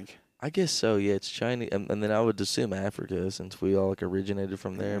 I think. I guess so. Yeah, it's Chinese, and then I would assume Africa, since we all like originated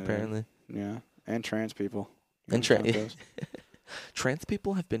from there, Yeah. apparently. Yeah, and trans people. You And can count those. trans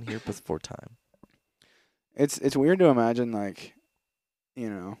people have been here before time. It's weird to imagine, like,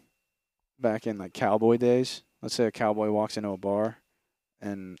 you know, back in like cowboy days. Let's say a cowboy walks into a bar,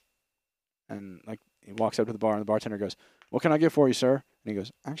 and like he walks up to the bar, and the bartender goes, "What can I get for you, sir?" And he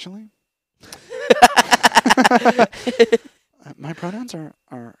goes, "Actually, my pronouns are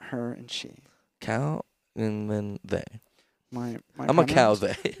her and she. Cow and then they. My I'm a cow. pronouns-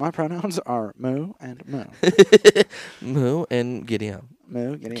 They. My pronouns are moo and moo. Moo and giddy up.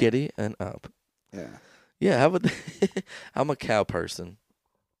 Moo, getting Giddy and up. Yeah. Yeah, how about I'm a cow person.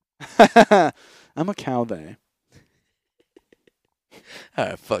 I'm a cow. They. All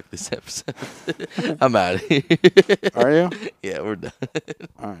right, fuck this episode. I'm out of here. Are you? Yeah, we're done.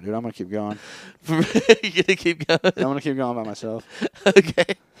 All right, dude. I'm gonna keep going. You gonna keep going? I'm gonna keep going by myself.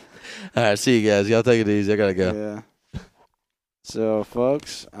 Okay. All right, see you guys. Y'all take it easy. I gotta go. Yeah. So,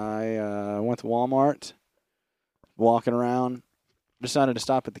 folks, I went to Walmart, walking around, decided to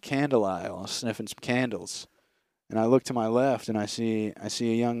stop at the candle aisle. I was sniffing some candles, and I look to my left, and I see a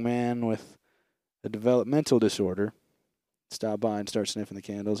young man with a developmental disorder stop by and start sniffing the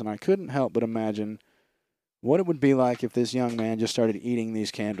candles, and I couldn't help but imagine what it would be like if this young man just started eating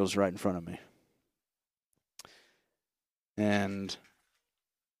these candles right in front of me. And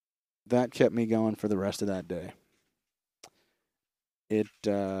that kept me going for the rest of that day. It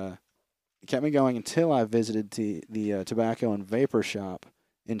kept me going until I visited the tobacco and vapor shop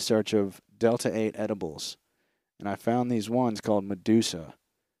in search of Delta 8 edibles. And I found these ones called Medusa.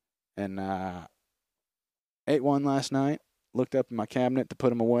 And ate one last night, looked up in my cabinet to put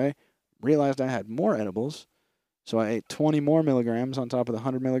them away, realized I had more edibles. So I ate 20 more milligrams on top of the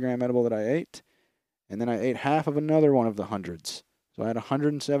 100 milligram edible that I ate. And then I ate half of another one of the hundreds. So I had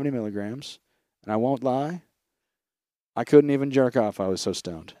 170 milligrams. And I won't lie, I couldn't even jerk off. I was so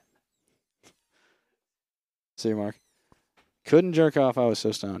stoned. See you, Mark. Couldn't jerk off. I was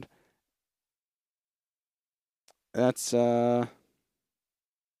so stoned. That's, and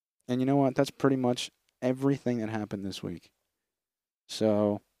you know what? That's pretty much everything that happened this week.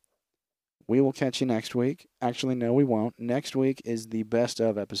 So, we will catch you next week. Actually, no, we won't. Next week is the best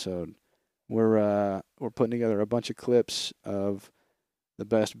of episode. We're putting together a bunch of clips of the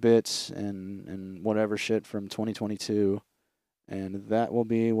best bits and whatever shit from 2022. And that will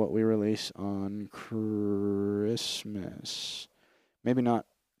be what we release on Christmas. Maybe not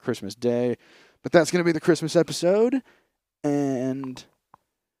Christmas Day, but that's going to be the Christmas episode. And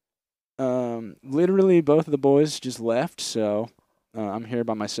literally both of the boys just left, so I'm here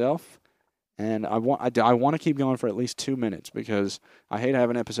by myself. And I want to keep going for at least 2 minutes because I hate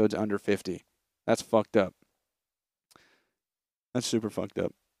having episodes under 50. That's fucked up. That's super fucked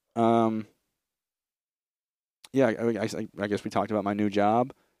up. Yeah, I guess we talked about my new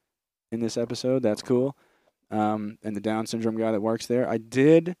job in this episode. That's cool. And the Down syndrome guy that works there. I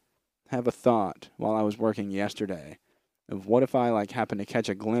did have a thought while I was working yesterday of what if I like happen to catch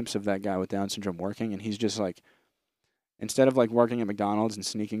a glimpse of that guy with Down syndrome working, and he's just like, instead of like working at McDonald's and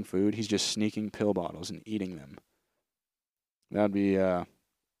sneaking food, he's just sneaking pill bottles and eating them. That would be, I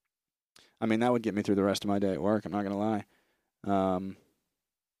mean, that would get me through the rest of my day at work. I'm not gonna lie.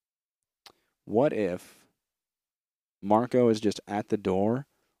 What if Marco is just at the door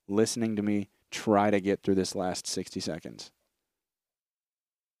listening to me try to get through this last 60 seconds?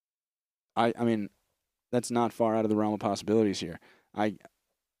 I mean, that's not far out of the realm of possibilities here.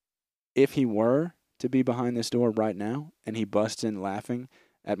 If he were to be behind this door right now and he busts in laughing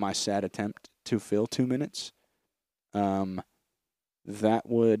at my sad attempt to fill 2 minutes, that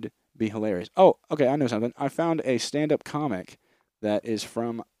would be hilarious. Oh, okay, I know something. I found a stand-up comic that is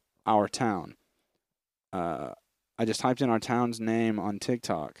from our town. I just typed in our town's name on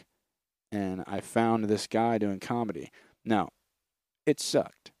TikTok, and I found this guy doing comedy. Now, it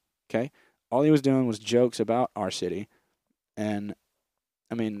sucked. Okay, all he was doing was jokes about our city, and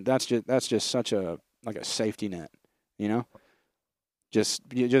I mean that's just such a like a safety net, you know. Just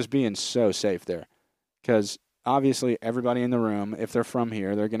being so safe there, because obviously everybody in the room, if they're from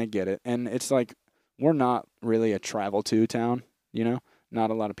here, they're gonna get it, and it's like we're not really a travel to town, you know. Not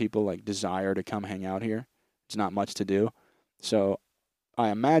a lot of people like desire to come hang out here. It's not much to do, so I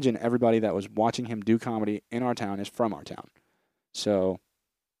imagine everybody that was watching him do comedy in our town is from our town. So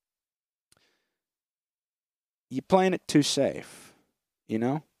you're playing it too safe, you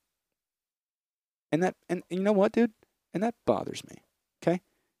know? And you know what, dude? And that bothers me. Okay?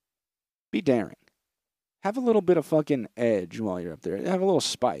 Be daring. Have a little bit of fucking edge while you're up there. Have a little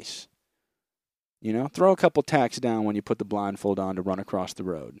spice. You know? Throw a couple tacks down when you put the blindfold on to run across the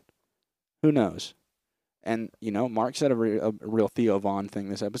road. Who knows? And, you know, Mark said a real Theo Von thing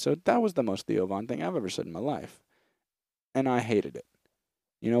this episode. That was the most Theo Von thing I've ever said in my life. And I hated it.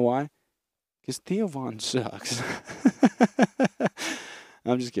 You know why? Because Theo Von sucks.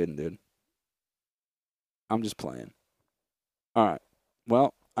 I'm just kidding, dude. I'm just playing. All right.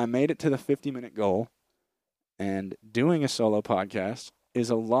 Well, I made it to the 50-minute goal. And doing a solo podcast is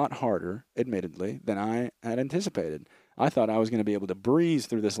a lot harder, admittedly, than I had anticipated. I thought I was going to be able to breeze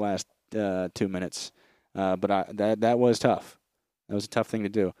through this last 2 minutes. But that was tough. That was a tough thing to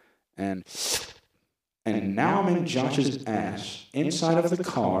do. And now I'm in Josh's ass, inside of the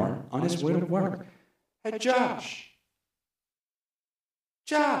car, on his way to work. Hey, Josh!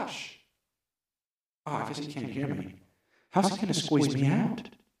 Josh! Oh, I guess he can't hear me. How's he going to squeeze me out?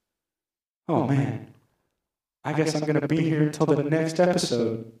 Oh, man. I guess I'm going to be here until the next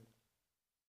episode.